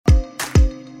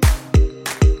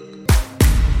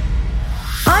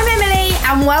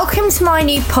and welcome to my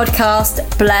new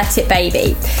podcast, Blurt It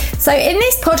Baby. So in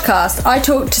this podcast, I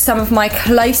talk to some of my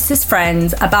closest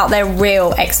friends about their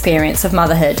real experience of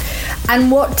motherhood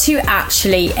and what to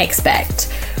actually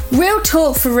expect. Real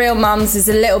talk for real mums is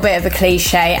a little bit of a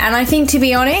cliche, and I think, to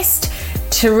be honest,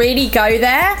 to really go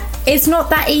there, it's not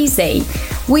that easy.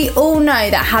 We all know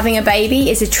that having a baby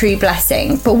is a true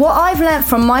blessing, but what I've learnt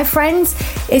from my friends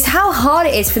is how hard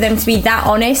it is for them to be that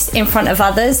honest in front of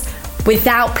others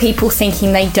without people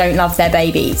thinking they don't love their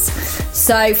babies.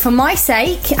 So for my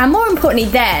sake, and more importantly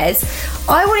theirs,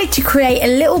 I wanted to create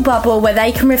a little bubble where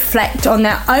they can reflect on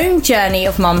their own journey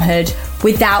of mumhood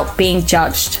without being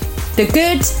judged. The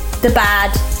good, the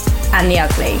bad, and the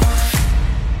ugly.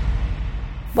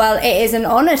 Well, it is an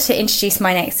honour to introduce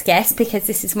my next guest because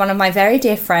this is one of my very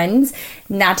dear friends,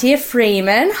 Nadia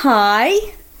Freeman.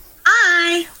 Hi.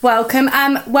 Hi. Welcome.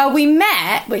 Well, we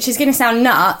met, which is going to sound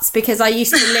nuts because I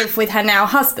used to live with her now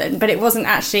husband, but it wasn't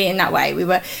actually in that way. We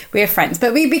were friends,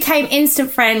 but we became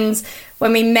instant friends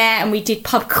when we met, and we did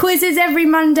pub quizzes every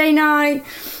Monday night.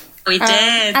 We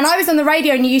did. And I was on the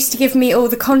radio, and you used to give me all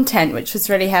the content, which was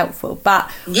really helpful.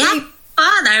 But yeah.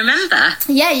 I remember.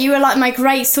 Yeah, you were like my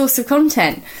great source of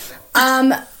content.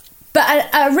 But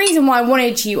a reason why I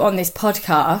wanted you on this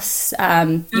podcast,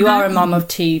 you are a mum of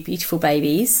two beautiful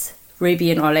babies,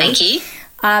 Ruby and Ollie. Thank you.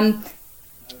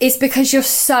 Is because you're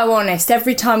so honest.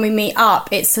 Every time we meet up,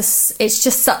 it's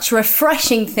just such a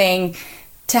refreshing thing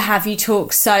to have you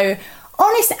talk so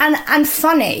honest and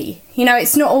funny. You know,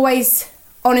 it's not always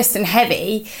honest and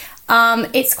heavy.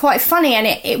 It's quite funny, and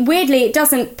it weirdly, it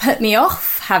doesn't put me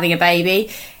off having a baby.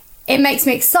 It makes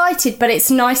me excited, but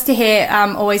it's nice to hear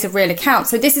always a real account.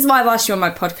 So this is why I've asked you on my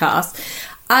podcast.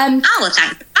 Well,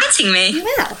 thanks for inviting me.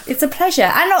 Yeah, it's a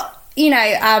pleasure.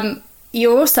 And,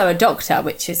 you're also a doctor,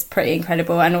 which is pretty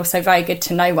incredible and also very good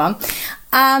to know one.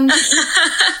 But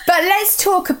let's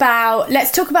talk about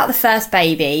the first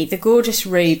baby, the gorgeous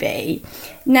Ruby.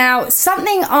 Now,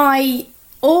 something I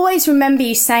always remember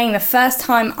you saying the first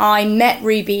time I met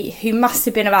Ruby, who must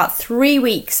have been about 3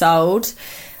 weeks old,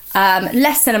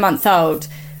 less than a month old.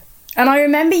 And I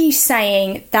remember you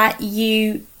saying that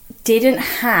you didn't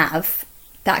have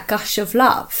that gush of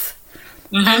love.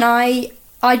 Mm-hmm. And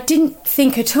I didn't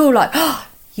think at all like, oh,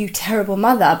 you terrible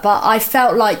mother. But I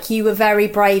felt like you were very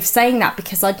brave saying that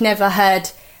because I'd never heard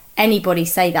anybody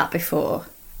say that before.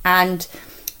 And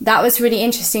that was really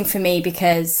interesting for me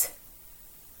because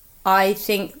I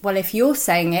think, well, if you're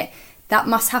saying it, that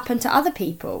must happen to other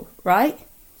people, right?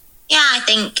 Yeah, I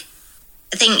think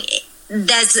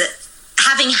there's,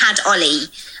 having had Ollie,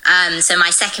 so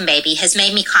my second baby, has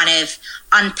made me kind of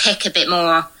unpick a bit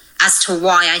more as to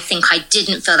why I think I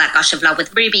didn't feel that gush of love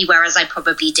with Ruby, whereas I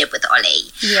probably did with Ollie.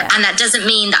 Yeah. And that doesn't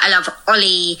mean that I love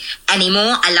Ollie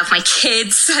anymore. I love my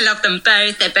kids. I love them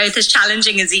both. They're both as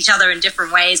challenging as each other in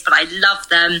different ways, but I love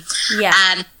them.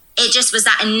 Yeah. It just was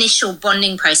that initial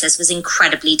bonding process was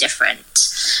incredibly different.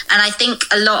 And I think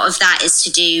a lot of that is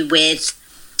to do with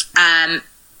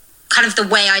kind of the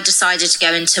way I decided to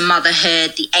go into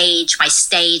motherhood, the age, my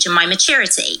stage, and my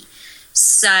maturity.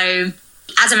 So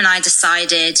Adam and I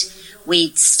decided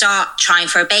we'd start trying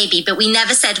for a baby, but we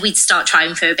never said we'd start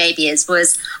trying for a baby. It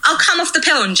was, I'll come off the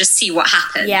pill and just see what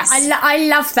happens. Yeah, I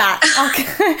love that.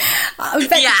 And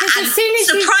as soon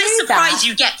as surprise,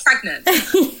 you get pregnant.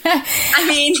 Yeah. I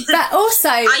mean, but also,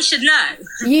 I should know.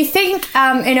 You think,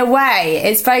 in a way,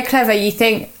 it's very clever. You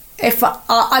think, if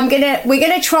we're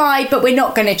gonna try, but we're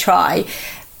not gonna try.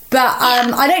 But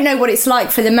I don't know what it's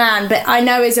like for the man, but I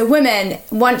know as a woman,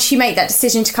 once you make that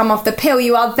decision to come off the pill,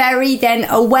 you are very then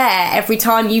aware every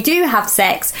time you do have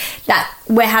sex that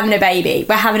we're having a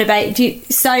baby.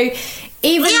 So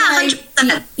even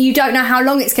though you don't know how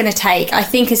long it's going to take, I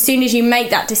think as soon as you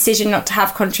make that decision not to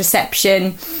have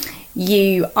contraception,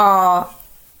 you are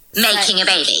making a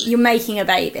baby. You're making a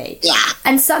baby. Yeah.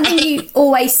 And something you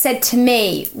always said to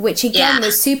me, which again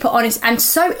was super honest and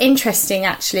so interesting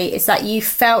actually, is that you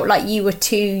felt like you were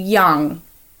too young.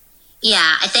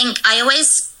 Yeah, I think I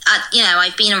always,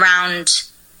 I've been around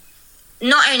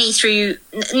not really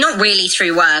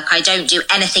through work. I don't do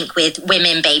anything with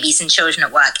women, babies and children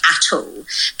at work at all,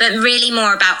 but really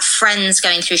more about friends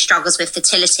going through struggles with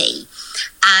fertility.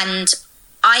 And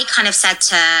I kind of said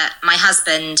to my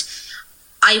husband,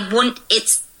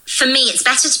 for me, it's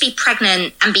better to be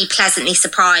pregnant and be pleasantly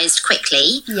surprised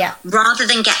quickly rather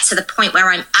than get to the point where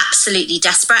I'm absolutely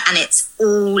desperate and it's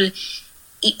all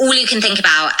you can think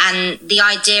about. And the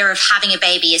idea of having a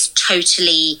baby is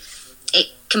it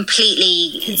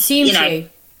completely consumes you.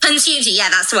 Consumes you, yeah,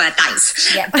 that's the word,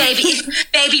 thanks. Yeah.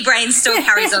 Baby brain still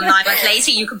carries on 9 months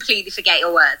later, you completely forget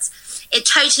your words. It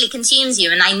totally consumes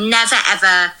you, and I never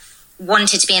ever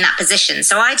wanted to be in that position.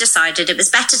 So I decided it was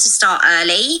better to start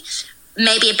early,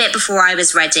 maybe a bit before I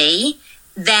was ready,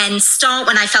 then start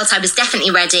when I felt I was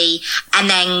definitely ready, and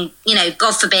then, you know,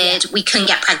 God forbid we couldn't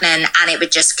get pregnant and it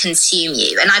would just consume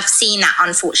you. And I've seen that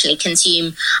unfortunately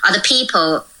consume other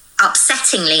people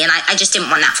upsettingly, and I just didn't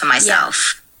want that for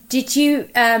myself. Did you,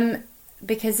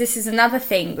 because this is another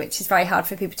thing which is very hard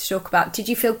for people to talk about, did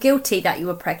you feel guilty that you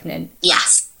were pregnant?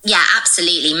 Yes. Yeah,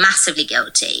 absolutely. Massively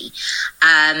guilty.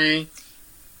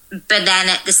 But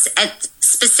then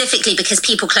specifically because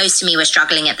people close to me were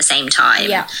struggling at the same time.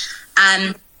 Yeah.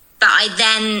 But I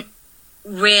then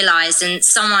realised, and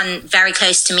someone very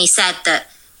close to me said that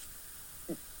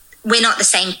we're not the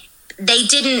same. They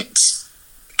didn't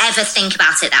ever think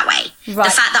about it that way. Right.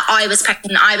 The fact that I was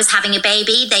pregnant, I was having a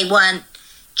baby, they weren't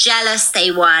jealous, they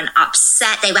weren't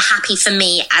upset, they were happy for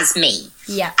me as me.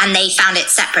 Yeah. And they found it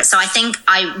separate. So I think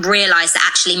I realised that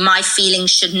actually my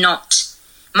feelings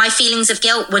of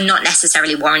guilt were not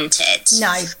necessarily warranted.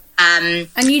 No. And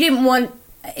you didn't want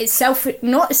it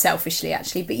not selfishly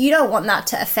actually, but you don't want that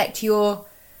to affect your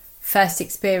first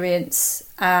experience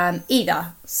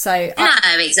either. So no,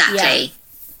 exactly. Yeah.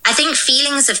 I think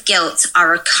feelings of guilt are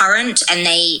recurrent and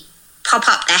they pop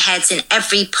up their heads in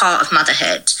every part of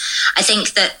motherhood. I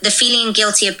think that the feeling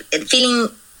guilty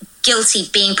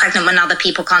being pregnant when other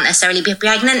people can't necessarily be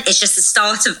pregnant is just the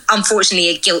start of, unfortunately,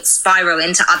 a guilt spiral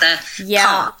into other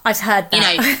parts. I've heard that. You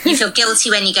know, you feel guilty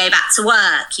when you go back to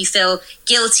work. You feel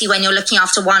guilty when you're looking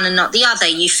after one and not the other.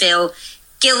 You feel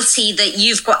guilty that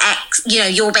you've got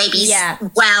your baby's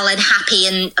well and happy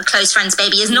and a close friend's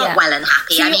baby is not well and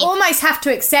happy. So you almost have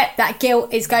to accept that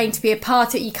guilt is going to be a part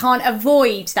of it. You can't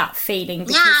avoid that feeling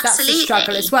because that's a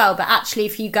struggle as well. But actually,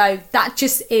 if you go, that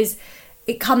just is,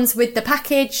 it comes with the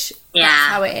package. Yeah, that's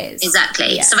how it is.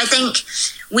 Exactly. Yeah. So I think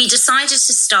we decided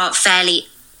to start fairly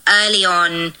early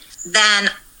on. Then,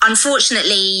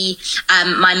 unfortunately,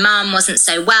 my mum wasn't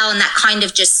so well, and that kind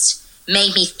of just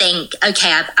made me think,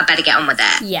 okay, I better get on with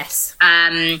it. Yes.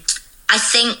 I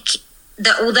think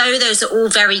that although those are all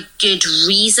very good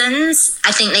reasons,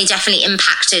 I think they definitely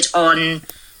impacted on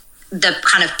the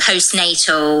kind of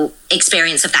postnatal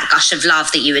experience of that gush of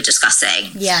love that you were discussing.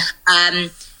 Yeah.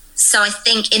 So I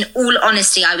think, in all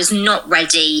honesty, I was not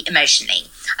ready emotionally.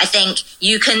 I think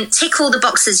you can tick all the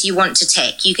boxes you want to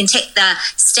tick. You can tick the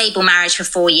stable marriage for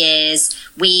 4 years.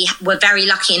 We were very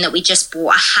lucky in that we just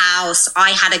bought a house. I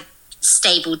had a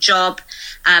stable job.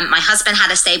 My husband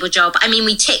had a stable job. I mean,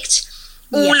 we ticked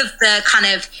all of the kind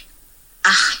of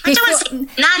I don't want to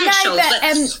say financial,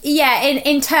 but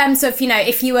in terms of, you know,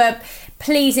 if you were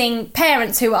pleasing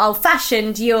parents who are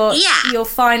old-fashioned, you're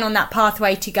fine on that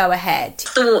pathway to go ahead.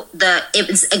 Thought that it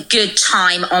was a good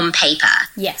time on paper.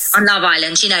 Yes. On Love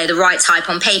Island, you know, the right time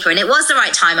on paper, and it was the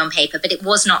right time on paper, but it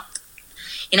was not.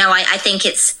 You know, I think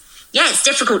it's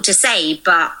difficult to say,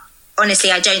 but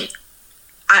honestly,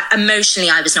 emotionally,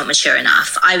 I was not mature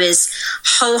enough. I was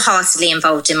wholeheartedly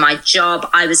involved in my job.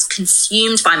 I was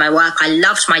consumed by my work. I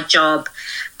loved my job,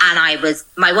 and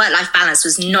my work-life balance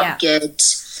was not good.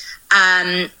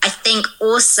 I think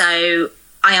also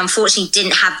I unfortunately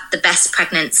didn't have the best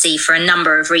pregnancy for a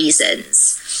number of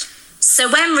reasons. So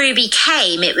when Ruby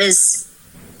came,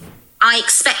 I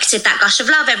expected that gush of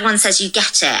love. Everyone says you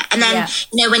get it. And then,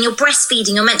 you know, when you're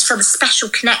breastfeeding, you're meant to feel the special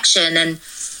connection. And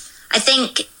I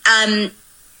think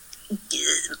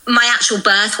my actual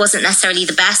birth wasn't necessarily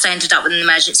the best. I ended up with an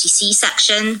emergency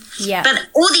C-section. Yeah. But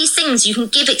all these things you can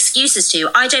give excuses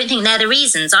to. I don't think they're the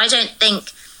reasons. I don't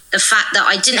think the fact that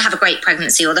I didn't have a great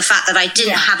pregnancy, or the fact that I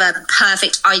didn't have a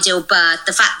perfect ideal birth,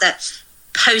 the fact that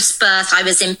post-birth I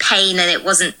was in pain and it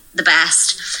wasn't the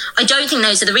best, I don't think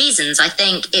those are the reasons. I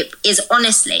think it is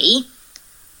honestly,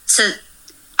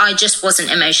 I just wasn't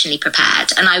emotionally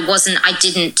prepared, and I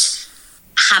didn't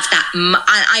have that.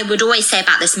 I would always say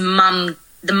about this the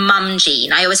mum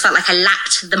gene. I always felt like I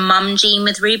lacked the mum gene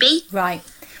with Ruby. Right.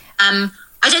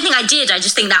 I don't think I did. I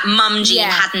just think that mum gene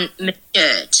hadn't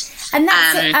matured. And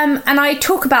that's and I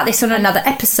talk about this on another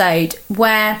episode,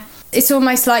 where it's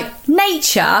almost like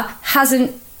nature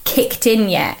hasn't kicked in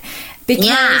yet,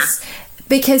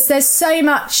 because there's so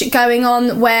much going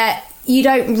on where you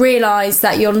don't realise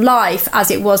that your life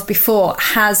as it was before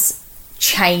has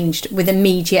changed with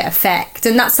immediate effect.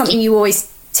 And that's something you always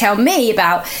tell me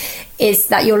about, is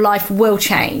that your life will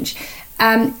change.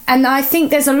 And I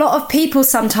think there's a lot of people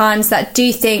sometimes that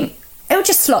do think it will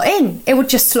just slot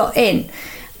in.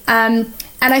 And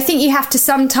I think you have to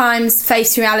sometimes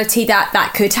face reality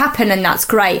that could happen, and that's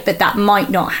great, but that might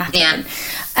not happen. Yeah.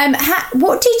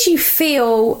 What did you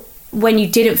feel when you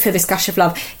didn't feel this gush of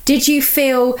love? Did you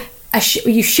feel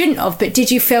you shouldn't have, but did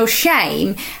you feel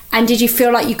shame? And did you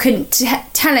feel like you couldn't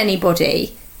tell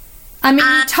anybody. I mean,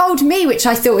 you told me, which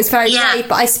I thought was very brave,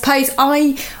 but I suppose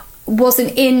I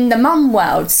wasn't in the mum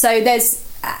world, so there's,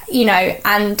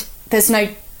 and there's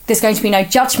going to be no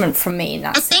judgment from me in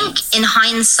that sense. Think in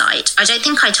hindsight, I don't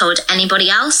think I told anybody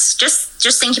else.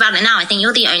 Just think about it now. I think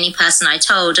you're the only person I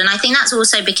told, and I think that's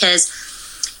also because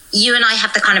you and I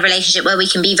have the kind of relationship where we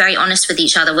can be very honest with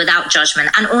each other without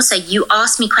judgment, and also you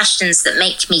ask me questions that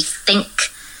make me think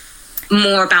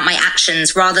more about my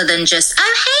actions rather than just,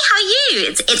 oh, hey, how are you?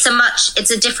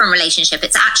 It's a different relationship.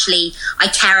 It's actually, I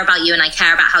care about you and I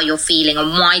care about how you're feeling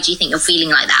and why do you think you're feeling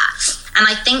like that? And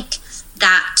I think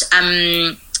that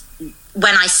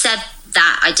when I said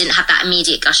that I didn't have that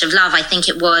immediate gush of love, I think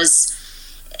it was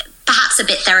perhaps a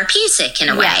bit therapeutic in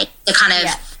a way to kind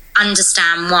of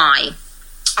understand why.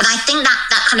 And I think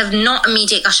that kind of not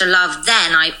immediate gush of love,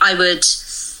 then I would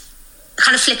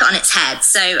kind of flip it on its head.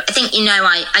 So I think,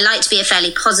 I like to be a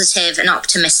fairly positive and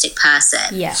optimistic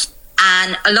person. Yeah.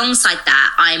 And alongside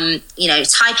that, I'm,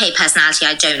 type A personality,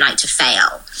 I don't like to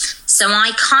fail. So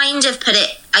I kind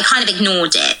of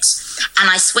ignored it and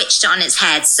I switched it on its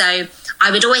head. So I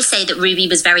would always say that Ruby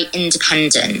was very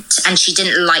independent and she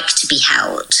didn't like to be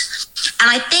held.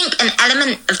 And I think an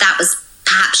element of that was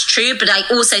perhaps true, but I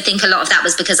also think a lot of that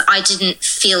was because I didn't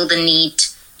feel the need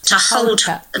to hold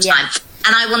her at the time.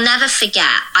 And I will never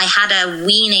forget, I had a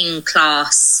weaning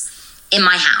class in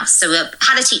my house. So I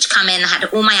had a teacher come in, I had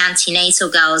all my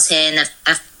antenatal girls here and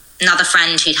another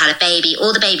friend who'd had a baby.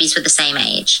 All the babies were the same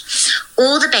age.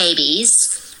 All the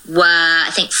babies were, I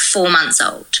think, 4 months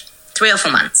old, 3 or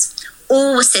 4 months.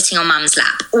 All were sitting on mum's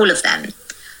lap, all of them.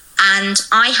 And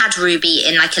I had Ruby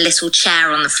in like a little chair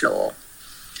on the floor.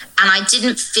 And I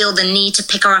didn't feel the need to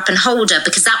pick her up and hold her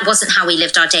because that wasn't how we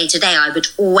lived our day to day. I would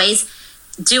always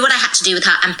do what I had to do with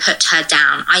her and put her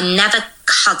down. I never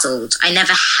cuddled. I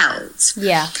never held.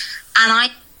 Yeah. And I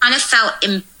kind of felt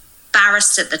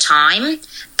embarrassed at the time,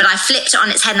 but I flipped it on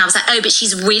its head and I was like, oh, but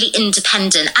she's really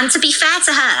independent. And to be fair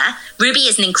to her, Ruby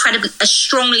is a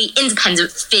strongly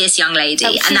independent, fierce young lady.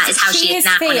 And that is how she is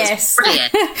now. And it's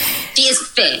brilliant. She is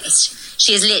fierce.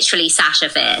 She is literally Sasha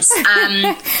fierce.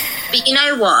 But you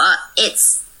know what?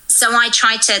 So I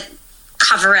tried to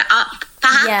cover it up,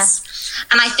 perhaps. Yeah.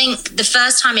 And I think the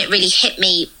first time it really hit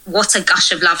me what a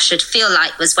gush of love should feel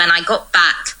like was when I got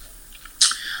back.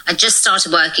 I just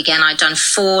started work again. I'd done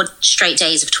 4 straight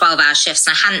days of 12-hour shifts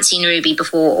and I hadn't seen Ruby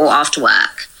before or after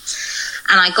work.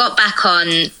 And I got back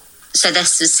on, so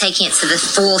this was taking it to the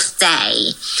 4th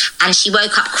day, and she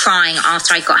woke up crying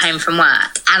after I got home from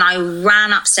work. And I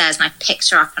ran upstairs and I picked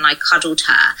her up and I cuddled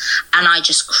her and I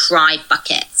just cried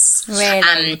buckets.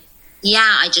 Really?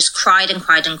 I just cried and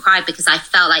cried and cried because I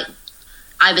felt like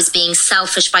I was being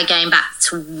selfish by going back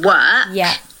to work.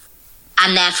 Yeah.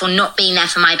 And therefore not being there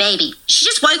for my baby. She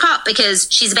just woke up because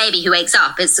she's a baby who wakes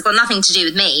up. It's got nothing to do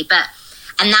with me.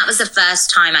 And that was the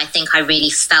first time I think I really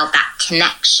felt that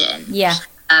connection. Yeah.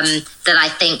 That I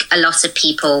think a lot of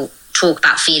people talk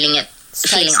about feeling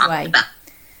after.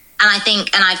 And I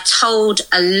think, and I've told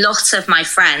a lot of my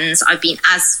friends, I've been,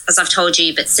 as I've told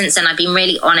you, but since then I've been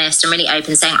really honest and really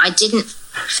open, saying I didn't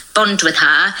bond with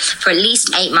her for at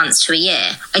least 8 months to a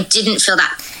year. I didn't feel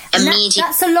that immediate.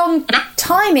 That's a long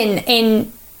time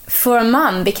in for a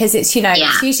mum, because it's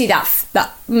it's usually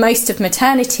that most of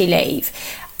maternity leave.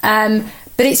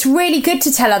 But it's really good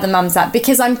to tell other mums that,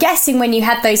 because I'm guessing when you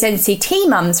had those NCT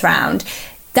mums round,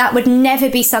 that would never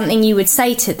be something you would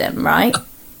say to them, right?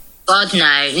 God,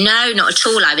 no, not at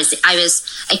all. I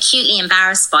was acutely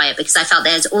embarrassed by it because I felt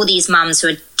there's all these mums who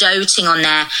are doting on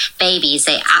their babies.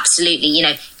 They absolutely,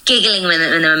 giggling with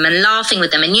them and laughing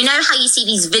with them. And you know how you see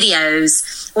these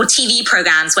videos or TV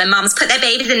programs where mums put their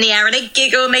babies in the air and they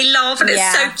giggle and they laugh and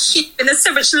it's so cute and there's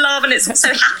so much love and it's so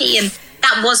happy. And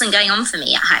that wasn't going on for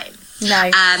me at home.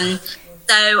 No.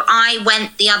 So I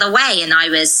went the other way and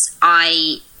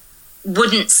I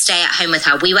wouldn't stay at home with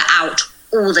her. We were out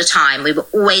all the time. We were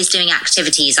always doing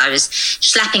activities. I was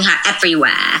schlepping her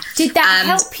everywhere. Did that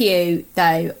help you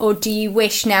though? Or do you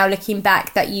wish now, looking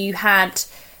back, that you had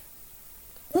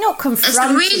not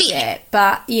confronted it,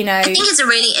 but I think it's a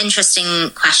really interesting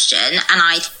question, and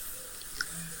I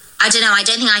don't know, I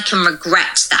don't think I can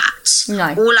regret that.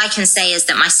 No. All I can say is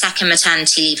that my second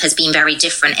maternity leave has been very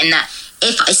different, in that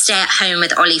if I stay at home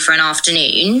with Ollie for an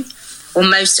afternoon, or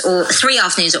 3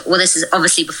 afternoons, or this is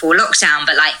obviously before lockdown,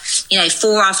 but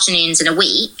 4 afternoons in a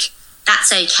week,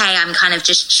 that's okay. I'm kind of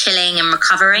just chilling and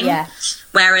recovering. Yeah.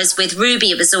 Whereas with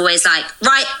Ruby, it was always like,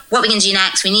 right, what are we going to do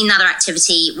next? We need another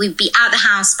activity. We'd be out the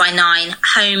house by 9,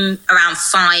 home around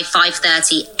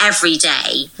 5:30 every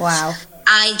day. Wow.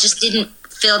 I just didn't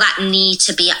feel that need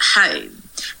to be at home.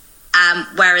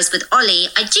 Whereas with Ollie,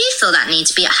 I do feel that need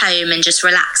to be at home and just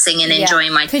relaxing and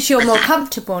enjoying my... Because you're more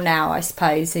comfortable now, I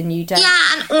suppose, and you don't... Yeah,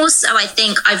 and also I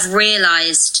think I've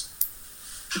realised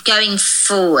going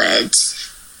forward,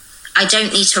 I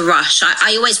don't need to rush.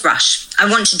 I always rush. I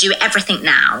want to do everything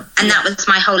now. And that was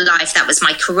my whole life. That was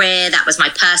my career. That was my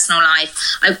personal life.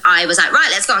 I was like, right,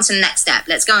 let's go on to the next step.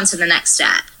 Let's go on to the next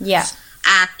step. Yeah.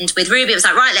 And with Ruby, it was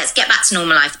like, right, let's get back to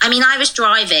normal life. I mean, I was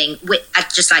driving, I'd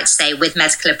just like to say, with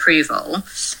medical approval. I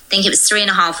think it was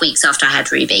 3.5 weeks after I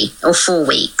had Ruby, or 4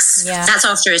 weeks. Yeah. That's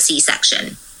after a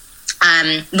C-section.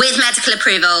 With medical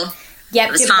approval, yeah,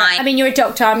 it was fine. I mean, you're a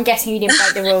doctor. I'm guessing you didn't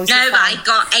break the rules. No, but I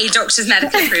got a doctor's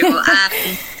medical approval.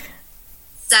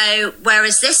 So,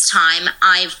 whereas this time,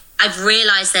 I've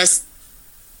realised there's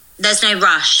no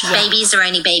rush. Yeah. Babies are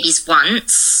only babies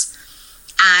once.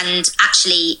 And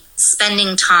actually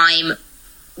spending time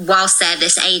whilst they're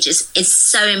this age is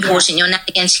so important. Yeah. You're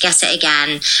never going to get it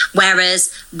again.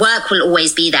 Whereas work will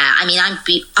always be there. I mean,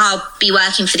 I'll be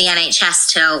working for the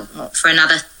NHS for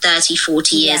another 30,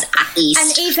 40 years at least.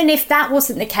 And even if that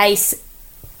wasn't the case,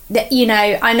 you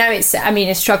know, I know it's, I mean,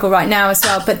 a struggle right now as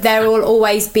well, but there will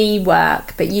always be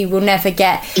work, but you will never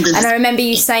get... And I remember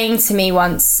you saying to me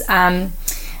once...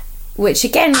 which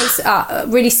again was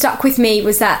really stuck with me,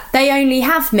 was that they only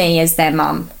have me as their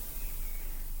mum.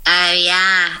 Oh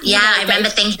yeah, yeah. You know, I remember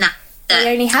thinking that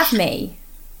they only have me.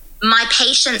 My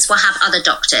patients will have other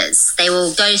doctors. They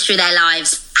will go through their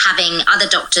lives having other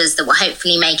doctors that will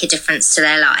hopefully make a difference to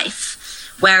their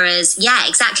life. Whereas, yeah,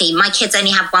 exactly. My kids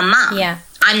only have one mum. Yeah,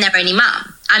 I'm their only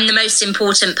mum. I'm the most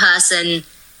important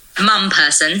mum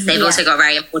person. They've also got a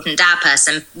very important dad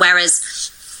person. Whereas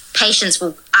patients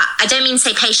will, I don't mean to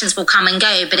say patients will come and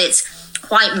go, but it's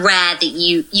quite rare that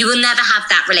you will never have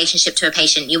that relationship to a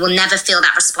patient. You will never feel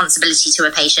that responsibility to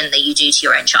a patient that you do to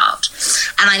your own child.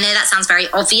 And I know that sounds very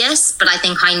obvious, but I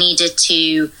think I needed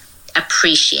to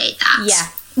appreciate that. Yeah.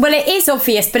 Well, it is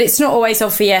obvious, but it's not always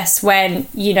obvious when,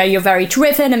 you know, you're very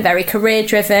driven and very career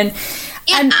driven.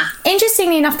 Yeah. And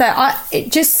interestingly enough, though,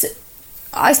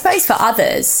 I suppose for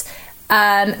others,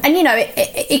 and, you know,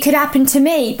 it could happen to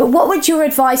me, but what would your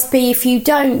advice be if you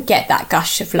don't get that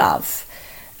gush of love?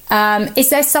 Is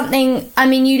there something, I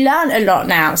mean, you learn a lot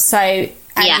now,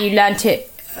 and you learnt it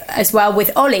as well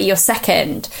with Ollie, your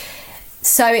second.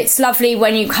 So it's lovely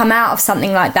when you come out of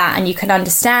something like that and you can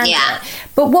understand it.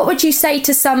 But what would you say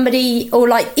to somebody, or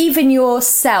like even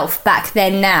yourself back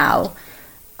then now?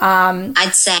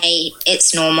 I'd say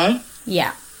it's normal.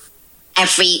 Yeah.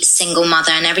 Every single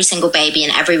mother and every single baby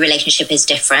and every relationship is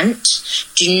different.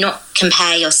 Do not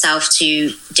compare yourself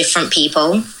to different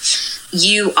people.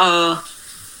 You are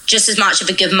just as much of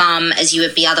a good mum as you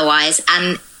would be otherwise.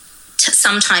 And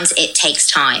sometimes it takes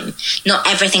time. Not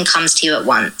everything comes to you at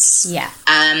once. Yeah.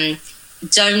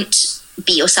 Don't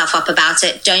beat yourself up about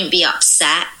it. Don't be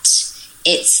upset.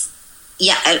 It's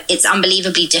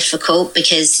unbelievably difficult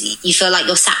because you feel like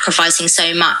you're sacrificing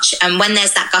so much. And when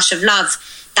there's that gush of love,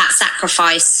 that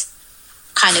sacrifice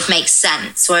kind of makes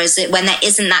sense. Whereas when there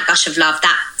isn't that gush of love,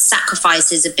 that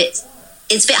sacrifice is a bit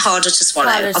harder to swallow.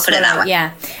 I'll put it that way.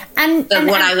 Yeah.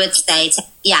 I would say,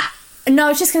 No, I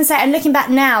was just going to say, and looking back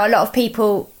now, a lot of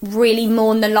people really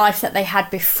mourn the life that they had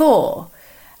before.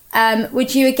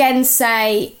 Would you again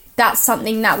say that's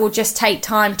something that will just take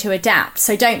time to adapt?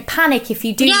 So don't panic if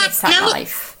you do miss that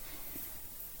life.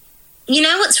 You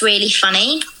know what's really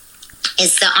funny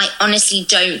is that I honestly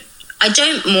don't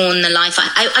mourn the life.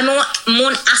 I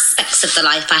mourn aspects of the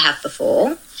life I had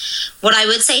before. What I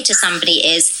would say to somebody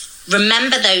is,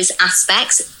 remember those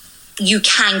aspects. You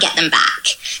can get them back.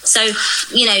 So,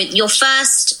 you know, your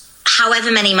first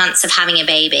however many months of having a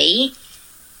baby,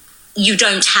 you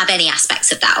don't have any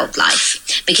aspects of that old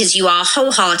life because you are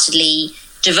wholeheartedly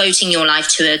devoting your life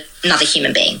to another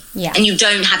human being. Yeah. And you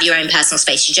don't have your own personal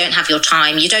space. You don't have your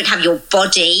time. You don't have your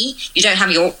body. You don't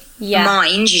have your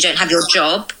mind. You don't have your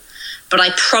job. But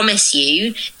I promise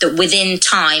you that within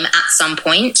time, at some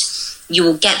point, you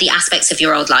will get the aspects of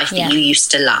your old life that you used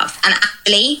to love. And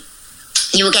actually,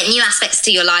 you will get new aspects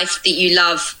to your life that you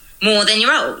love more than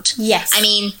your old. Yes. I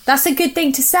mean, that's a good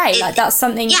thing to say. Like, that's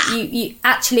something you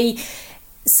actually...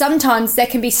 Sometimes there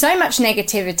can be so much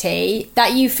negativity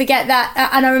that you forget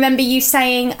that. And I remember you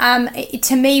saying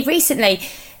to me recently,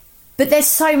 but there's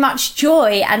so much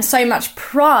joy and so much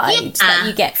pride that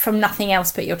you get from nothing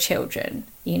else but your children,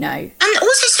 you know. And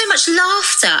also so much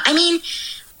laughter. I mean,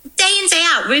 day in, day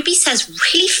out, Ruby says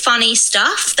really funny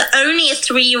stuff that only a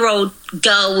 3-year-old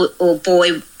girl or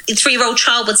boy 3-year-old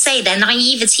child would say, their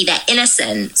naivety, their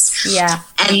innocence. Yeah.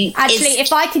 And actually,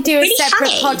 if I could do a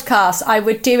separate podcast, I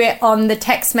would do it on the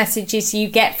text messages you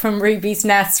get from Ruby's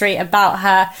nursery about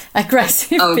her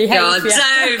aggressive behaviour. Oh God,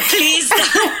 don't, please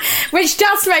don't. Which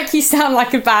does make you sound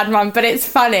like a bad mum, but it's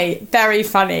funny, very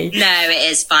funny. No,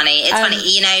 it is funny. It's funny.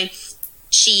 You know,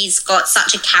 she's got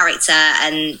such a character,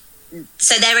 and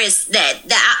so there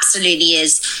absolutely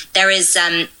is. There is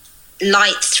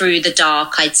light through the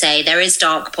dark, I'd say. There is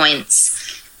dark points.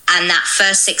 And that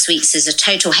first 6 weeks is a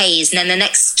total haze. And then the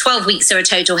next 12 weeks are a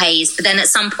total haze. But then at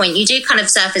some point you do kind of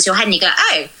surface your head and you go,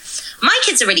 oh, my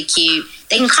kids are really cute.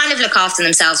 They can kind of look after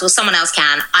themselves. Well, someone else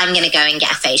can. I'm going to go and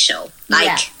get a facial.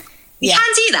 You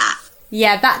can do that.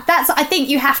 Yeah, that's, I think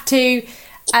you have to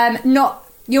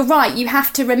you're right. You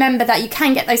have to remember that you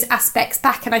can get those aspects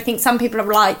back. And I think some people are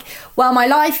like, well, my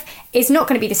life is not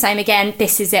going to be the same again.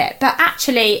 This is it. But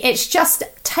actually, it's just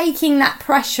taking that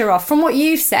pressure off. From what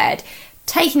you've said,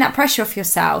 taking that pressure off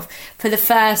yourself for the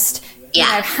first,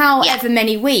 however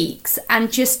many weeks,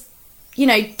 and just,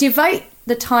 devote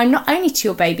the time not only to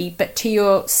your baby, but to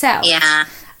yourself. Yeah.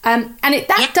 And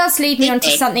that does lead me on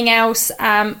to something else.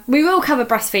 We will cover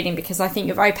breastfeeding because I think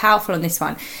you're very powerful on this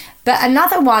one. But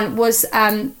another one was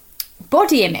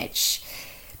body image.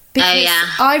 Because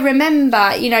I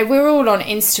remember, we're all on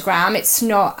Instagram. It's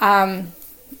not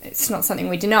something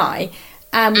we deny.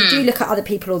 We do look at other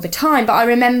people all the time. But I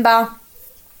remember,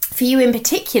 for you in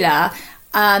particular,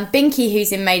 Binky,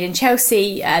 who's in Made in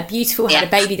Chelsea, beautiful, had a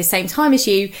baby the same time as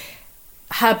you.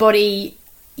 Her body,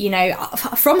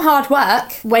 from hard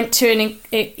work, went to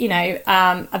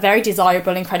a very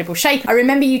desirable, incredible shape. I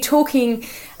remember you talking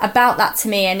about that to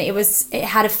me, and it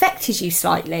had affected you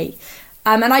slightly.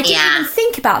 And I didn't even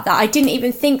think about that. I didn't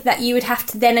even think that you would have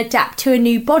to then adapt to a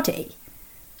new body.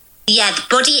 Yeah, the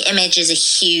body image is a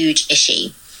huge issue.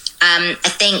 I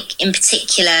think in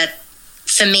particular,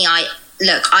 for me,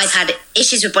 I've had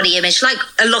issues with body image like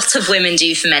a lot of women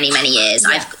do for many, many years.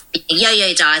 Yeah. I've been a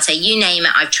yo-yo dieter, you name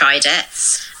it, I've tried it.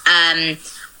 I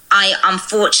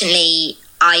comfort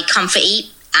eat,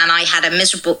 and I had a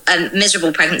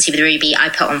miserable pregnancy with Ruby. I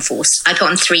put on 3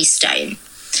 stone.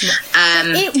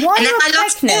 And then I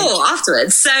lost 4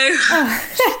 afterwards. So,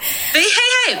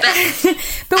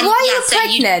 but while you were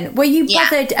pregnant, were you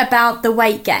bothered about the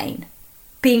weight gain?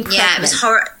 Being pregnant? Yeah, it was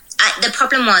horrible. The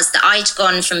problem was that I'd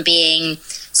gone from being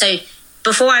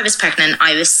before I was pregnant,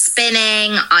 I was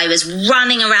spinning, I was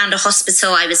running around a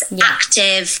hospital, I was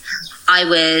active, I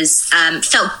was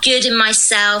felt good in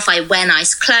myself, I wear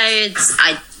nice clothes,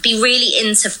 I'd be really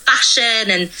into fashion,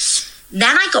 and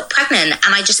then I got pregnant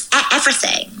and I just ate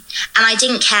everything. And I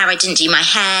didn't care. I didn't do my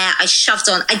hair. I shoved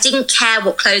on. I didn't care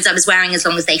what clothes I was wearing as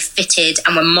long as they fitted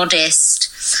and were modest.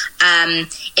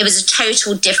 It was a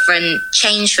total different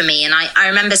change for me. And I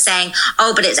remember saying,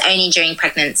 oh, but it's only during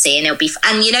pregnancy and it'll be...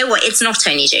 And you know what? It's not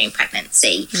only during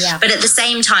pregnancy. Yeah. But at the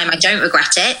same time, I don't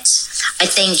regret it. I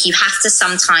think you have to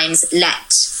sometimes you've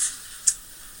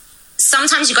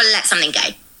got to let something go.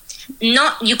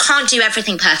 You can't do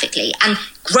everything perfectly, and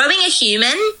growing a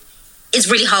human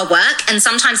is really hard work, and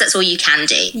sometimes that's all you can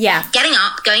do. Getting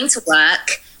up, going to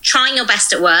work, trying your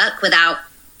best at work without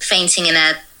fainting in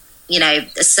a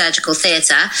surgical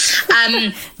theatre,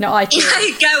 no, I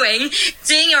going,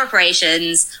 doing your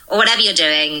operations or whatever you're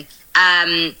doing,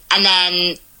 and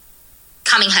then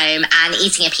coming home and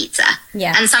eating a pizza.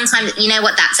 And sometimes, you know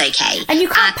what, that's okay. And you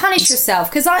can't punish yourself,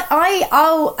 because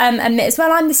I'll admit as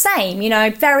well, I'm the same,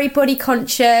 very body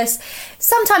conscious.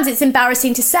 Sometimes it's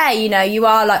embarrassing to say, you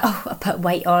are like, oh, I put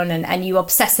weight on, and you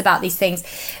obsess about these things.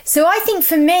 So I think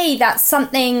for me, that's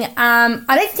something, I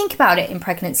don't think about it in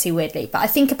pregnancy, weirdly, but I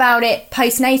think about it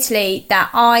postnatally, that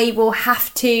I will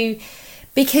have to,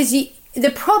 because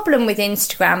the problem with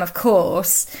Instagram, of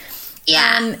course,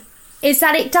 is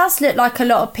that it does look like a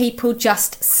lot of people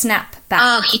just snap back.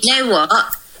 Oh, you know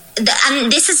what?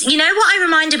 And this is, what I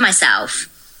reminded myself?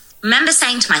 Remember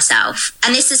saying to myself,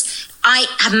 and this is, I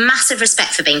have massive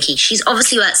respect for Binky. She's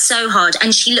obviously worked so hard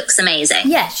and she looks amazing.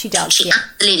 Yeah, she does. She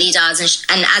absolutely does.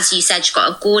 And as you said, she's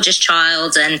got a gorgeous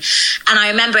child. And I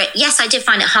remember it. Yes, I did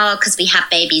find it hard because we had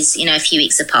babies, a few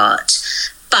weeks apart.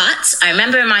 But I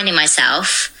remember reminding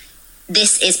myself,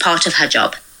 this is part of her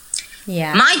job.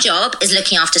 Yeah. My job is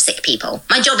looking after sick people.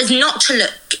 My job is not to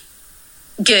look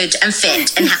good and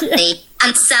fit and healthy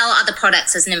and sell other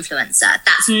products as an influencer.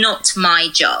 That's not my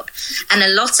job. And a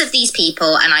lot of these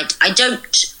people, and I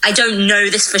don't know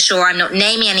this for sure, I'm not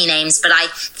naming any names, but I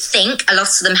think a lot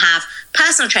of them have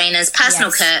personal trainers,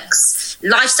 personal cooks,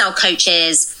 lifestyle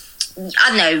coaches, I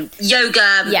don't know,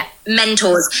 yoga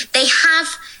mentors. They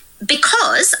have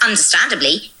because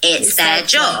understandably it's their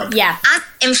job. Yeah. As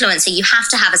an influencer, you have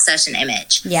to have a certain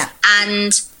image. Yeah.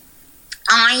 And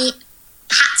I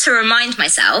had to remind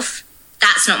myself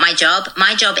that's not my job.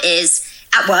 My job is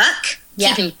at work,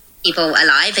 keeping people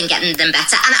alive and getting them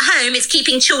better. And at home, it's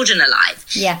keeping children alive.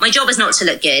 Yeah. My job is not to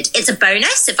look good. It's a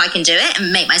bonus if I can do it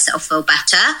and make myself feel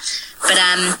better. But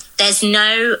there's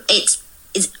no,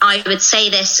 I would say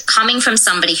this coming from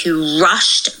somebody who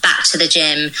rushed back to the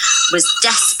gym, was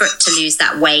desperate to lose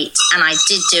that weight, and I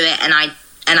did do it, and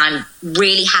I'm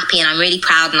really happy and I'm really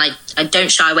proud, and I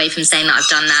don't shy away from saying that I've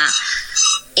done that.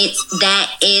 There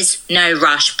is no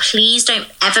rush. Please don't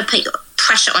ever put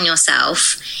pressure on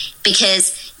yourself,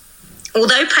 because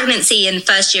although pregnancy and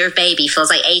first year of baby feels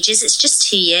like ages, it's just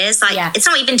 2 years. It's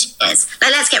not even 2 years.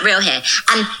 Let's get real here.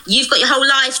 And you've got your whole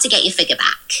life to get your figure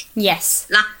back. Yes.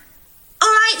 All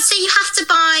right, so you have to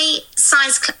buy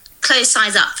clothes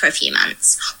size up for a few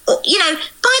months. Or,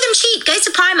 buy them cheap. Go to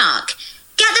Primark.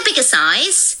 Get the bigger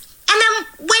size. And then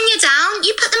when you're down,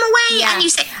 you put them away and you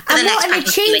say, and what an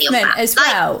achievement as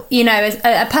well,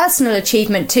 a personal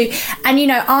achievement too.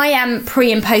 And, I am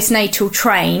pre and postnatal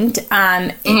trained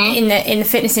in the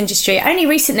fitness industry only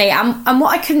recently. And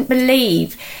what I couldn't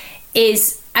believe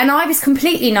is, and I was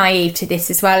completely naive to this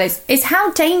as well, is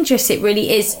how dangerous it really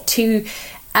is to...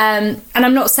 and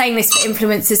I'm not saying this for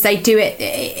influencers, they do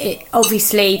it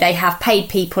obviously they have paid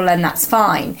people and that's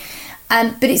fine.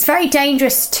 But it's very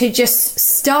dangerous to just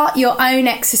start your own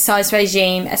exercise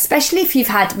regime, especially if you've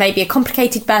had maybe a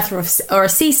complicated birth or a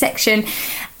C-section,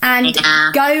 and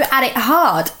go at it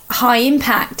hard, high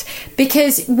impact.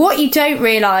 Because what you don't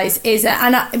realise is,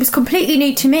 and it was completely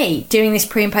new to me doing this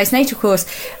pre and postnatal course,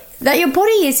 that your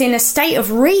body is in a state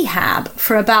of rehab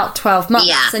for about 12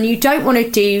 months, and you don't want to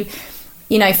do...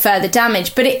 further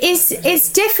damage. But it's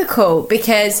difficult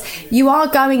because you are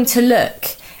going to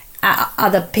look at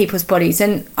other people's bodies.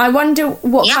 And I wonder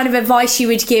what kind of advice you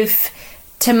would give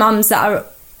to mums that are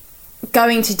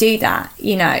going to do that,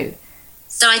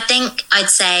 So I think I'd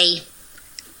say,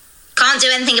 can't do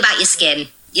anything about your skin.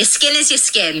 Your skin is your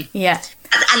skin. Yeah.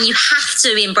 And you have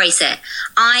to embrace it.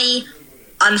 I,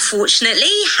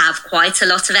 unfortunately, have quite a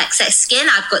lot of excess skin.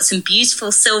 I've got some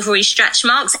beautiful silvery stretch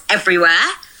marks everywhere.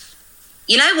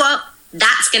 You know what?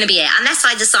 That's going to be it. Unless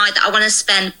I decide that I want to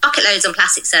spend bucket loads on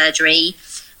plastic surgery,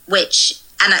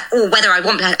 or whether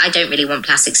I don't really want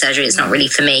plastic surgery. It's not really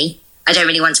for me. I don't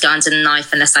really want to go under the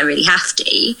knife unless I really have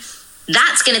to.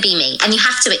 That's going to be me. And you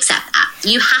have to accept that.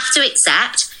 You have to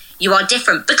accept you are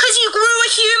different because you grew a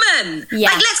human. Yeah.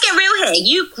 Let's get real here.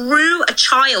 You grew a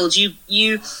child.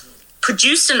 You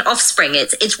produced an offspring.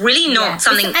 It's really not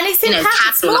something, it's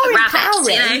casual more like a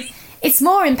rabbit. empowering. It's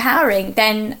more empowering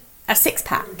than a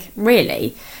six-pack,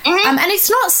 really. And it's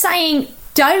not saying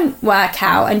don't work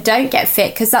out and don't get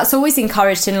fit, because that's always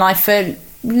encouraged in life for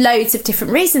loads of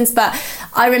different reasons. But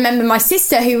I remember my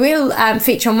sister, who will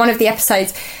feature on one of the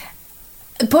episodes,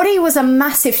 body was a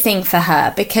massive thing for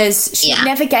her because she'd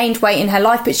never gained weight in her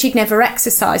life, but she'd never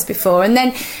exercised before. And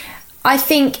then I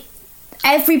think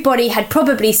everybody had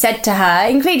probably said to her,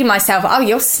 including myself, oh,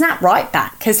 you'll snap right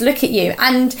back because look at you.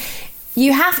 And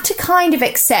you have to kind of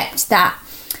accept that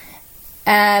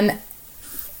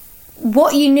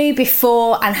what you knew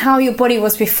before and how your body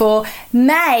was before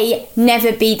may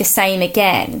never be the same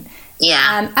again.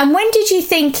 Yeah. And when did you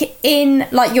think, in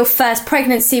like your first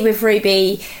pregnancy with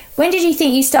Ruby, when did you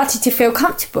think you started to feel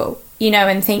comfortable,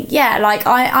 and think,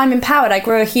 I'm empowered, I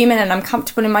grew a human and I'm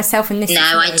comfortable in myself in this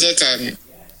situation?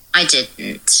 I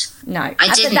didn't. No.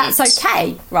 I didn't. But that's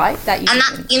okay, right?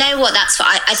 You know what, that's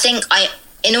what I think,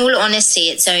 in all honesty,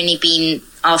 it's only been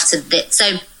after this. So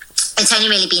it's only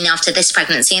really been after this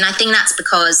pregnancy. And I think that's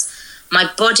because my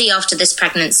body after this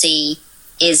pregnancy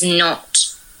is not...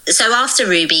 So after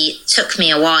Ruby, it took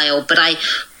me a while, but I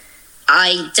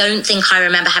don't think I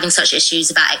remember having such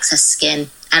issues about excess skin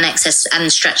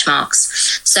and stretch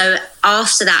marks. So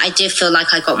after that, I did feel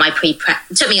like I got my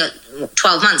it took me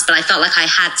 12 months, but I felt like I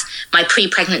had my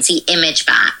pre-pregnancy image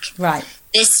back. Right.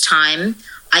 This time,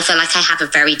 I feel like I have a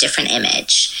very different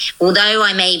image. Although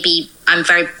I'm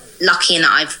very lucky in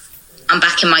that I'm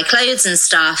back in my clothes and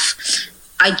stuff,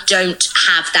 I don't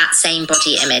have that same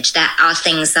body image. There are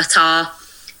things that are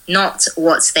not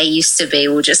what they used to be.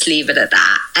 We'll just leave it at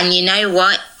that. And you know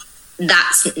what?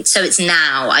 It's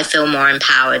now I feel more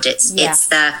empowered. It's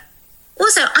the...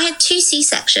 Also, I had 2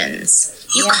 C-sections.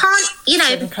 You can't,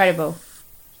 It's incredible.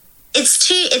 It's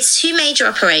two major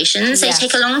operations. They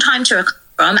take a long time to recover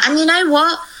from. And you know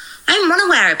what? I don't want to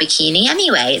wear a bikini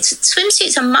anyway.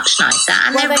 Swimsuits are much nicer.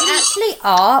 And well, they really, actually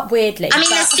are, weirdly. I mean,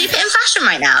 they're stupid in fashion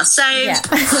right now. So, yeah.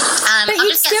 But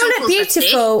you still look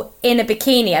beautiful in a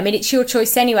bikini. I mean, it's your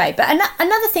choice anyway. But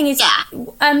another thing is,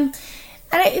 and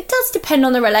it does depend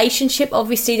on the relationship,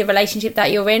 obviously, the relationship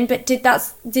that you're in. But did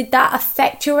that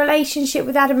affect your relationship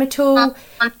with Adam at all? No,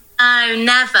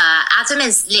 never. Adam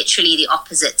is literally the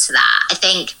opposite to that. I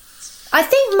think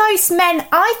most men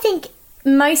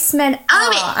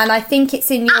are, and I think it's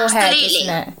in your head, isn't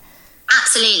it?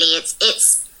 Absolutely. It's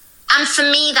and for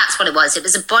me, that's what it was. It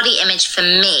was a body image for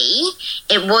me.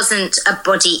 It wasn't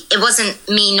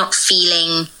me not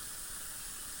feeling.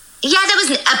 Yeah, there was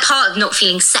a part of not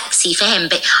feeling sexy for him,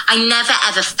 but I never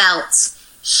ever felt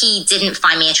he didn't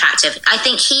find me attractive. I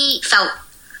think he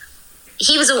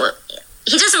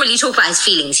doesn't really talk about his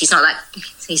feelings. He's not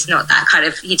that kind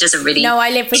of. He doesn't really. No,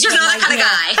 I live with. He's just not that kind of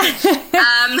guy.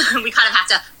 We kind of have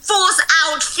to force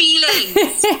out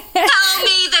feelings. Tell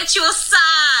me that you're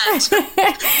sad,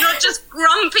 not just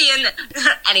grumpy. And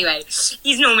anyway,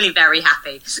 he's normally very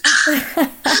happy.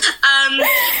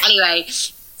 Anyway,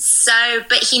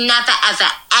 but he never,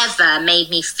 ever, ever made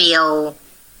me feel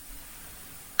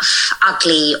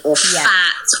ugly or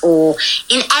fat or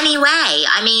in any way.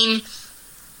 I mean.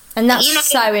 And that's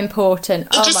so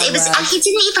important. And he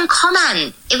didn't even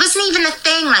comment. It wasn't even a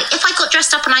thing. Like, if I got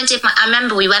dressed up and I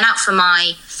remember we went out for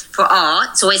our,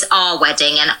 it's always our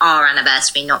wedding and our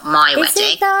anniversary, not my wedding.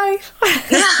 Is it though?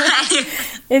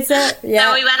 Is it? Yeah.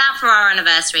 So we went out for our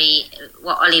anniversary.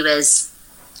 Ollie was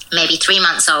maybe 3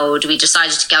 months old. We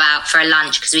decided to go out for a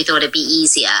lunch because we thought it'd be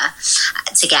easier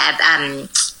to get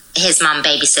his mum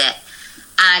babysit.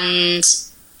 And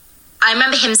I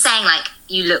remember him saying, like,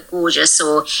 you look gorgeous,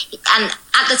 and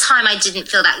at the time I didn't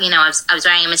feel that, I was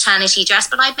wearing a maternity dress,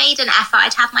 but I made an effort.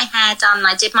 I'd have my hair done,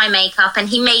 I did my makeup, and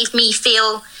he made me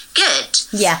feel good.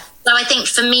 Yeah. So I think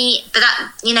for me, but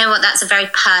that, you know what, that's a very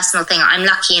personal thing. I'm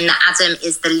lucky in that Adam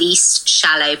is the least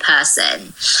shallow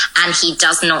person, and he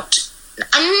does not,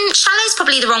 and shallow is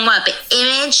probably the wrong word, but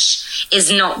image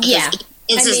is not. Yeah.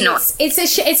 It's a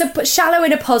shallow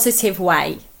in a positive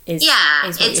way. Is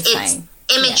what you're saying.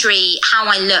 Imagery, how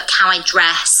I look, how I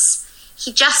dress.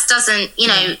 He just doesn't,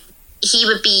 he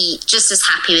would be just as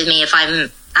happy with me if I'm,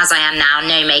 as I am now,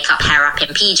 no makeup, hair up in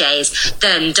PJs,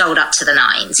 than dolled up to the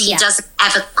nines. He doesn't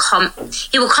ever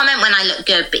he will comment when I look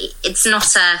good, but it's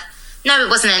not it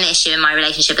wasn't an issue in my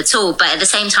relationship at all. But at the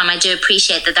same time, I do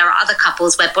appreciate that there are other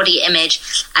couples where body image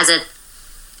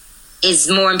is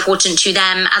more important to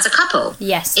them as a couple.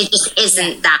 Yes. It just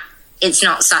isn't that, it's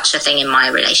not such a thing in my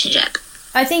relationship.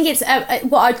 I think it's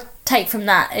what I take from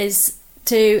that is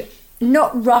to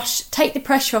not rush, take the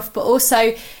pressure off, but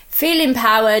also feel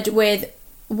empowered with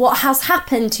what has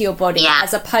happened to your body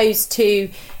as opposed to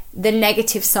the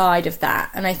negative side of that.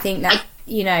 And I think that,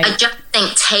 I just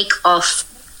think take off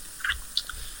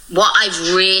what I've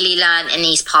really learned in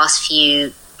these past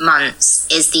few months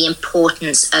is the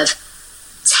importance of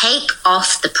take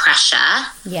off the pressure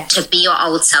to be your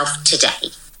old self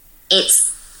today.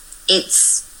 It's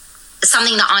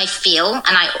something that I feel, and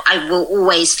I will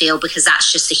always feel, because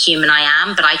that's just the human I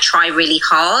am, but I try really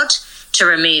hard to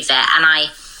remove it. And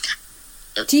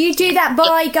do you do that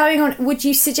by would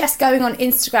you suggest going on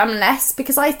Instagram less?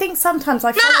 Because I think sometimes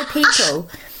I follow people.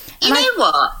 You know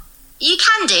what? You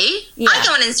can do. Yeah. I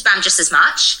go on Instagram just as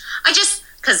much.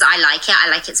 Because I like it.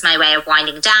 It's my way of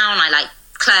winding down. I like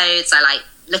clothes. I like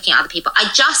looking at other people.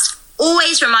 I just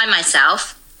always remind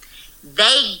myself,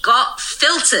 they got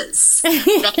filters.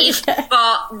 They've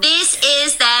got, this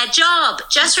is their job.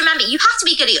 Just remember, you have to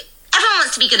be good at everyone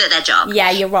wants to be good at their job.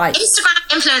 Yeah, you're right. Instagram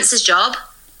influencers' job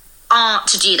aren't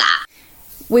to do that.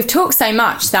 We've talked so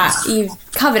much that you've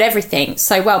covered everything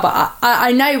so well, but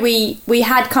I know we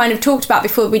had kind of talked about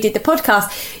before we did the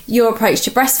podcast your approach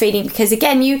to breastfeeding, because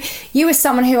again you were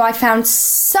someone who I found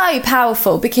so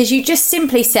powerful, because you just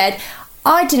simply said,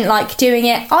 I didn't like doing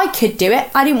it, I could do it,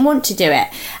 I didn't want to do it.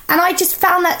 And I just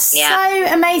found that so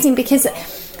amazing, because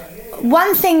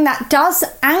one thing that does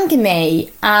anger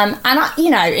me, and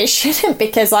it shouldn't,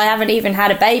 because I haven't even had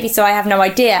a baby, so I have no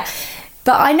idea,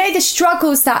 but I know the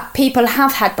struggles that people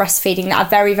have had breastfeeding that are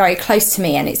very, very close to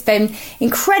me, and it's been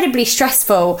incredibly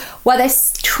stressful while they're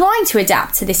trying to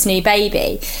adapt to this new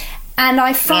baby. And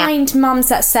I find mums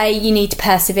that say, you need to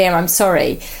persevere, I'm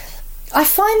sorry. I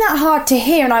find that hard to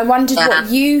hear, and I wondered what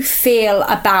you feel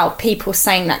about people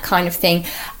saying that kind of thing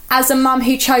as a mum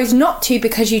who chose not to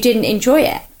because you didn't enjoy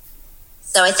it.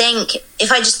 So I think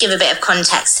if I just give a bit of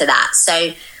context to that.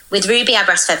 So with Ruby, I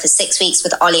breastfed for 6 weeks.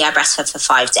 With Ollie, I breastfed for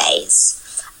 5 days.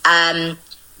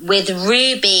 With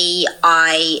Ruby,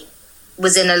 I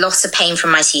was in a lot of pain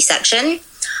from my C-section.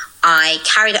 I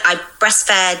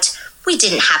breastfed. We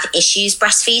didn't have issues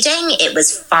breastfeeding. It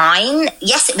was fine.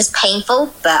 Yes, it was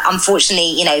painful, but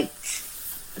unfortunately,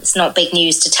 it's not big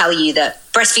news to tell you that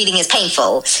breastfeeding is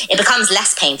painful. It becomes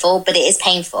less painful, but it is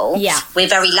painful. Yeah. We're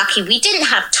very lucky. We didn't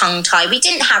have tongue tie. We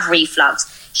didn't have reflux.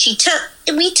 We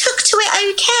took to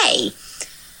it okay.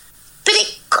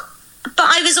 But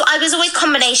I was always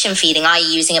combination feeding,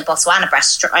 i.e. using a bottle and a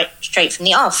breast straight from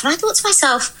the off. And I thought to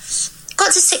myself,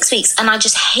 got to 6 weeks and I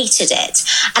just hated it.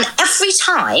 And every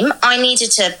time I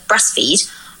needed to breastfeed,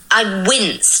 I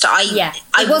winced.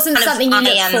 It wasn't something you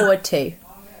looked forward to.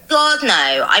 God,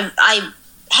 no. I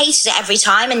hated it every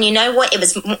time. And you know what? It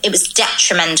was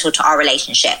detrimental to our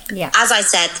relationship. Yeah. As I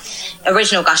said,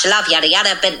 original gush of love, yada,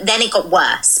 yada. But then it got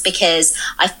worse because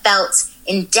I felt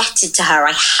indebted to her.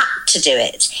 I had to do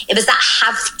it. It was that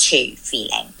have to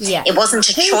feeling. Yeah. It wasn't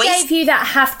a choice. Who gave you that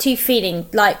have to feeling?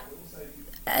 Like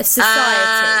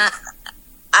society?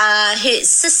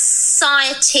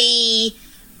 Society,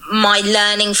 my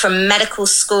learning from medical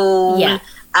school. Yeah.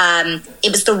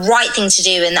 It was the right thing to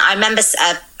do. And I remember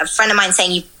a friend of mine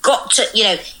saying, you've got to,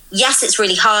 yes, it's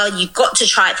really hard. You've got to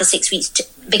try it for 6 weeks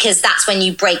because that's when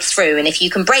you break through. And if you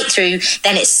can break through,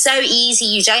 then it's so easy.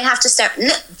 You don't have to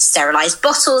sterilize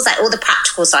bottles, like all the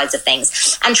practical sides of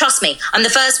things. And trust me, I'm the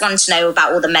first one to know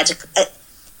about all the medical.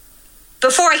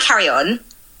 Before I carry on,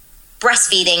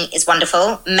 breastfeeding is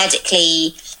wonderful,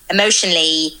 medically,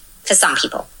 emotionally, for some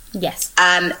people. Yes.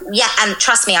 And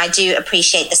trust me, I do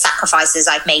appreciate the sacrifices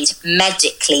I've made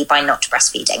medically by not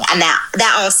breastfeeding. And there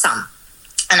are some.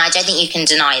 And I don't think you can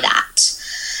deny that.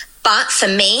 But for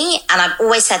me, and I've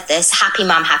always said this, happy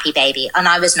mum, happy baby. And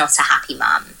I was not a happy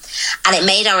mum. And it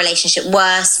made our relationship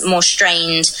worse, more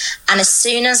strained. And as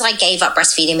soon as I gave up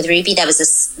breastfeeding with Ruby, there was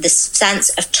this sense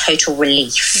of total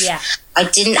relief. Yeah. I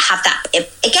didn't have that.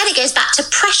 Again, it goes back to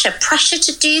pressure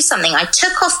to do something. I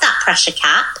took off that pressure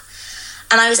cap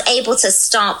and I was able to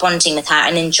start bonding with her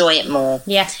and enjoy it more.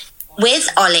 Yeah. With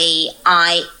Ollie,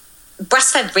 I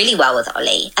breastfed really well with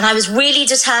Ollie and I was really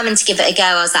determined to give it a go.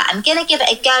 I was like, I'm going to give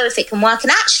it a go if it can work.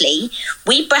 And actually,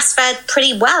 we breastfed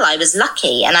pretty well. I was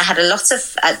lucky and I had a lot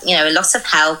of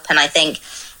help. And I think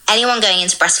anyone going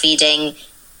into breastfeeding,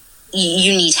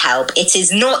 you need help. It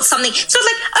is not something, it's not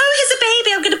like, oh, here's a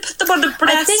baby, I'm going to put them on the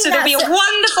breast and it'll be a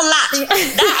wonderful latch.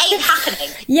 That ain't happening.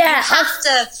 Yeah. You have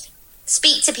to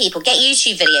speak to people, get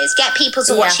YouTube videos, get people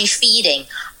to watch you feeding.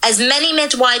 As many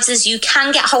midwives as you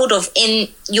can get hold of in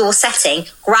your setting,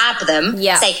 grab them,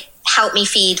 say, help me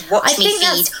feed, watch me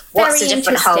feed, what's the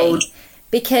different hold.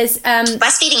 Because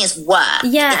breastfeeding is work.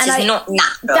 Yeah, it is not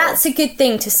natural. That's a good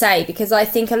thing to say because I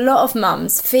think a lot of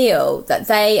mums feel that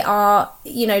they are,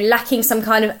 lacking some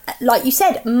kind of, like you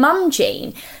said, mum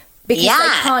gene because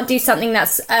they can't do something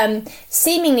that's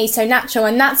seemingly so natural.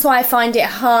 And that's why I find it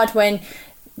hard when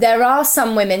there are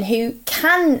some women who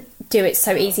can do it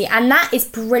so easy, and that is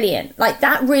brilliant. Like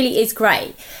that really is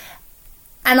great.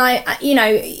 And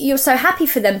you're so happy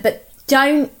for them, but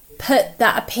don't put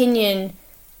that opinion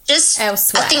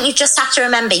elsewhere. I think you just have to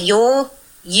remember you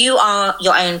are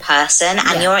your own person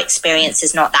and your experience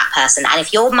is not that person. And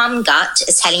if your mum gut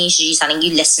is telling you to do something,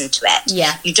 you listen to it.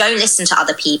 Yeah. You don't listen to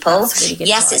other people. Really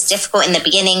yes, it's difficult in the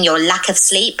beginning, your lack of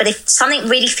sleep, but if something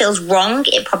really feels wrong,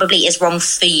 it probably is wrong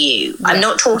for you. Yeah. I'm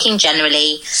not talking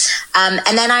generally.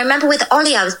 And then I remember with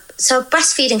Ollie, I was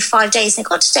breastfeeding 5 days and it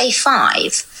got to day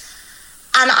 5.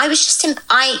 And I was just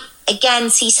again,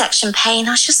 C-section pain.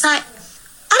 I was just like,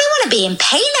 I don't want to be in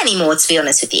pain anymore, to be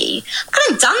honest with you. I'm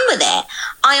kind of done with it.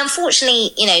 I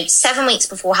unfortunately, 7 weeks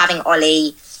before having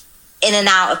Ollie, in and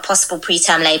out of possible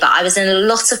preterm labour, I was in a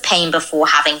lot of pain before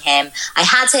having him. I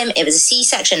had him, it was a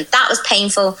C-section, that was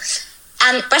painful.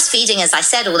 And breastfeeding, as I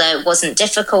said, although it wasn't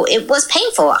difficult, it was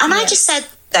painful. And I just said,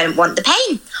 don't want the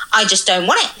pain. I just don't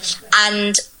want it.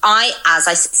 And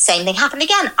same thing happened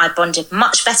again. I bonded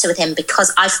much better with him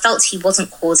because I felt he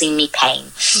wasn't causing me pain.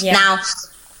 Yeah. Now,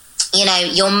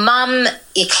 your mum,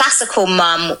 your classical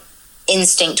mum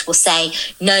instinct will say,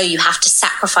 no, you have to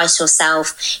sacrifice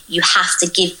yourself. You have to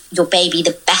give your baby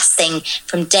the best thing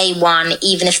from day one,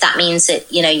 even if that means that,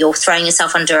 you're throwing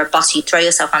yourself under a bus. You throw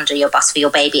yourself under your bus for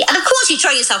your baby. And of course you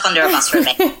throw yourself under a bus for a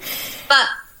baby. But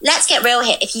let's get real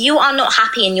here. If you are not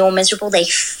happy and you're miserable, they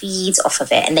feed off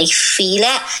of it and they feel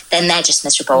it, then they're just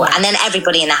miserable. Yeah. And then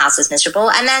everybody in the house is miserable.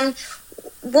 And then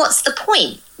what's the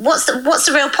point? What's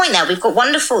the real point there? We've got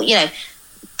wonderful,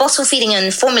 bottle feeding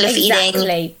and formula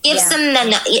feeding. Gives them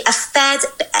then a fed.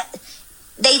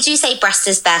 They do say breast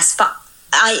is best, but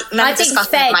I remember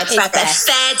discussing with my friend that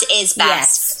fed is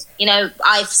best. You know,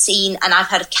 I've seen and I've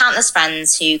heard of countless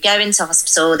friends who go into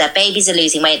hospital, their babies are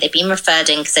losing weight, they've been referred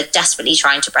in because they're desperately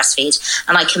trying to breastfeed.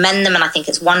 And I commend them and I think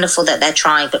it's wonderful that they're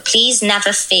trying. But please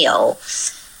never feel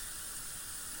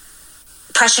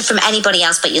pressure from anybody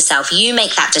else but yourself. You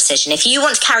make that decision. If you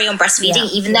want to carry on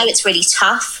breastfeeding, even though it's really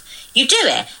tough, you do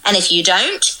it. And if you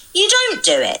don't, you don't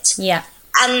do it. Yeah.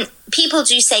 And people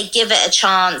do say, give it a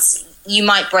chance, you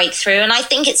might break through. And I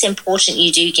think it's important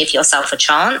you do give yourself a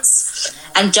chance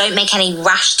and don't make any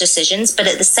rash decisions. But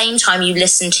at the same time, you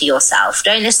listen to yourself.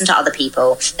 Don't listen to other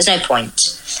people. There's no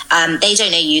point. They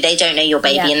don't know you. They don't know your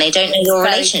baby, and they don't know your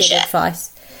relationship. Good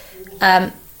advice.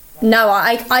 No,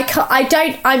 I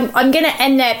don't. I'm going to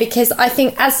end there because I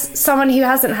think, as someone who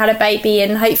hasn't had a baby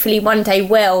and hopefully one day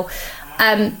will,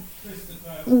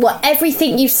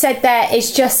 everything you've said there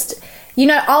is just, you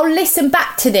know, I'll listen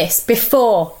back to this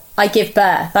before I give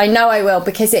birth. I know I will,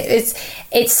 because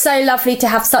it's so lovely to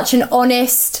have such an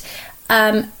honest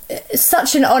account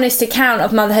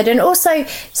of motherhood, and also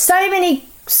so many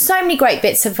great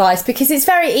bits of advice, because it's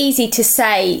very easy to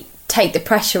say take the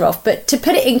pressure off, but to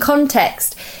put it in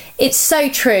context, it's so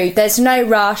true. There's no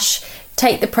rush.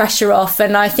 Take the pressure off,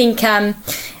 and I think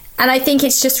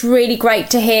it's just really great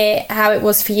to hear how it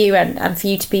was for you, and for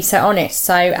you to be so honest.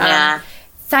 So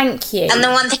thank you. And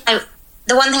the one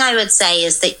thing I would say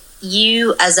is that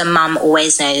you as a mum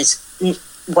always knows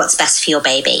what's best for your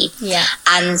baby. Yeah.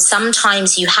 And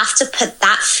sometimes you have to put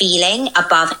that feeling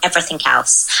above everything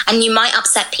else. And you might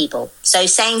upset people. So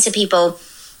saying to people,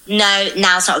 no,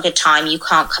 now's not a good time, you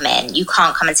can't come in, you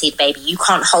can't come and see the baby, you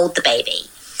can't hold the baby.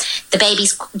 The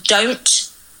babies don't...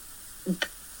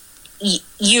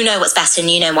 You know what's best, and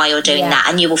you know why you're doing that,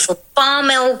 and you will feel far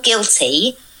more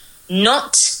guilty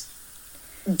not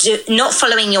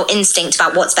following your instinct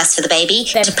about what's best for the baby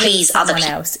to please other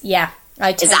people else. Yeah,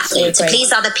 I totally agree. To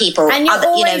please other people, and you're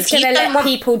always going to let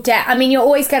people down. I mean, you're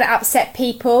always going to upset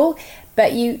people,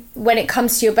 but when it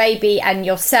comes to your baby and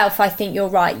yourself, I think you're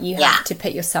right. You have to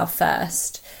put yourself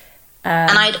first.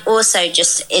 And I'd also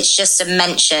it's just to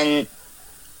mention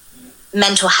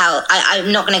mental health.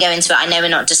 I'm not going to go into it. I know we're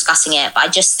not discussing it, but I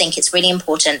just think it's really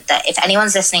important that if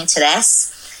anyone's listening to this,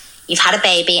 you've had a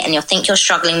baby and you think you're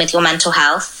struggling with your mental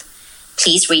health,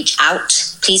 please reach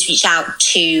out. Please reach out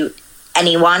to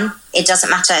anyone. It doesn't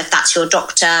matter if that's your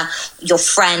doctor, your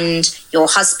friend, your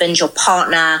husband, your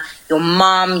partner, your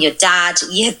mum, your dad,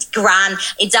 your gran.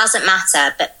 It doesn't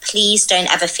matter, but please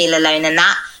don't ever feel alone in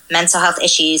that. Mental health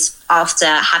issues after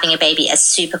having a baby is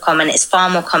super common. It's far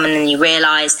more common than you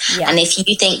realise. Yeah. And if you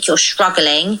think you're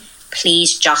struggling,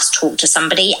 please just talk to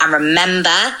somebody, and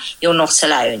remember, you're not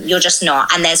alone. You're just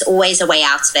not. And there's always a way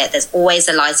out of it. There's always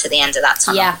a light at the end of that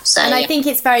tunnel. Yeah, and I think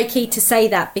it's very key to say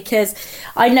that, because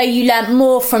I know you learnt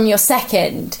more from your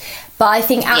second, but I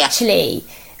think actually,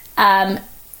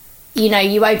 you know,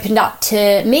 you opened up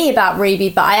to me about Ruby,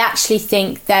 but I actually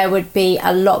think there would be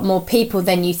a lot more people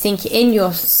than you think in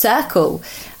your circle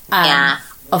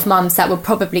of mums that were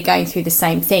probably going through the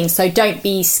same thing. So don't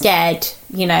be scared,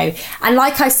 you know. And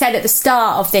like I said at the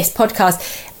start of this podcast,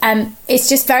 it's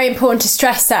just very important to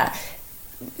stress that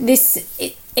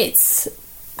it's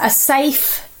a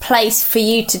safe place for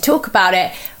you to talk about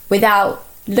it without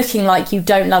looking like you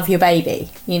don't love your baby,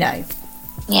 you know.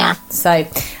 Yeah. So,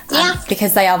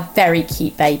 because they are very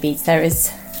cute babies. There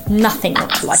is nothing not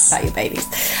to like about your babies.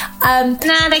 No,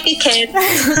 they're good kids.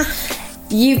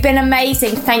 You've been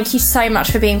amazing. Thank you so much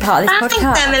for being part of this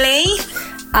podcast. Thanks, Emily.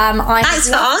 Thanks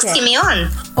for asking me on.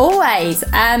 Always.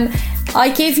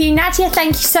 I give you Nadia.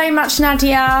 Thank you so much,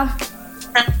 Nadia.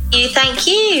 Thank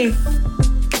you.